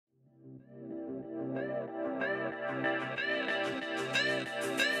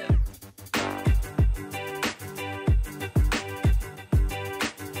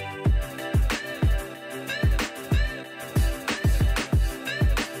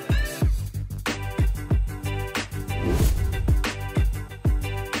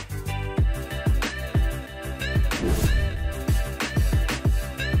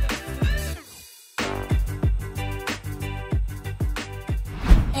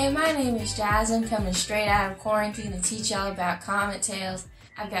Hey, my name is Jazmin, coming straight out of quarantine to teach y'all about comet tails.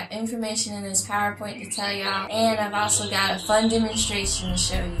 I've got information in this PowerPoint to tell y'all, and I've also got a fun demonstration to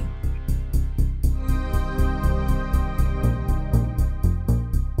show you.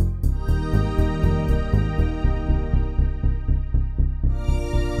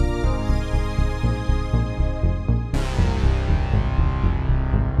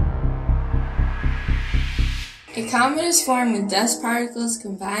 A comet is formed when dust particles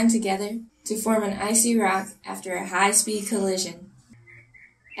combine together to form an icy rock after a high-speed collision.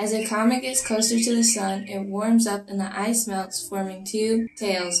 As a comet gets closer to the sun, it warms up and the ice melts, forming two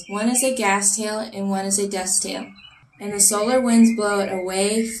tails. One is a gas tail and one is a dust tail. And the solar winds blow it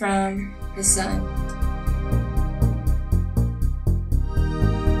away from the sun.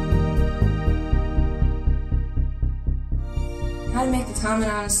 How to make a comet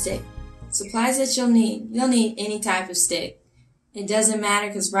on a stick. Supplies that you'll need. You'll need any type of stick. It doesn't matter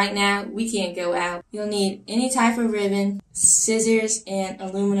because right now we can't go out. You'll need any type of ribbon, scissors, and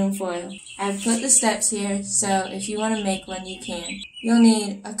aluminum foil. I've put the steps here, so if you want to make one, you can. You'll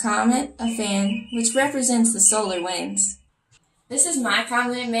need a comet, a fan, which represents the solar winds. This is my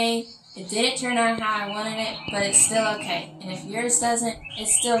comet I made. It didn't turn out how I wanted it, but it's still okay. And if yours doesn't,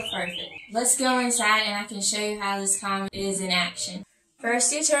 it's still perfect. Let's go inside and I can show you how this comet is in action.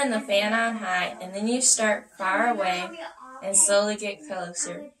 First, you turn the fan on high, and then you start far away and slowly get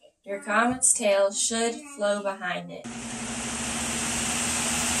closer. Your comet's tail should flow behind it.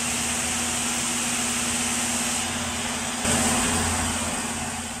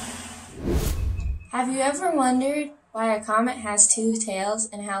 Have you ever wondered why a comet has two tails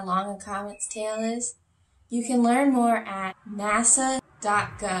and how long a comet's tail is? You can learn more at nasa.gov.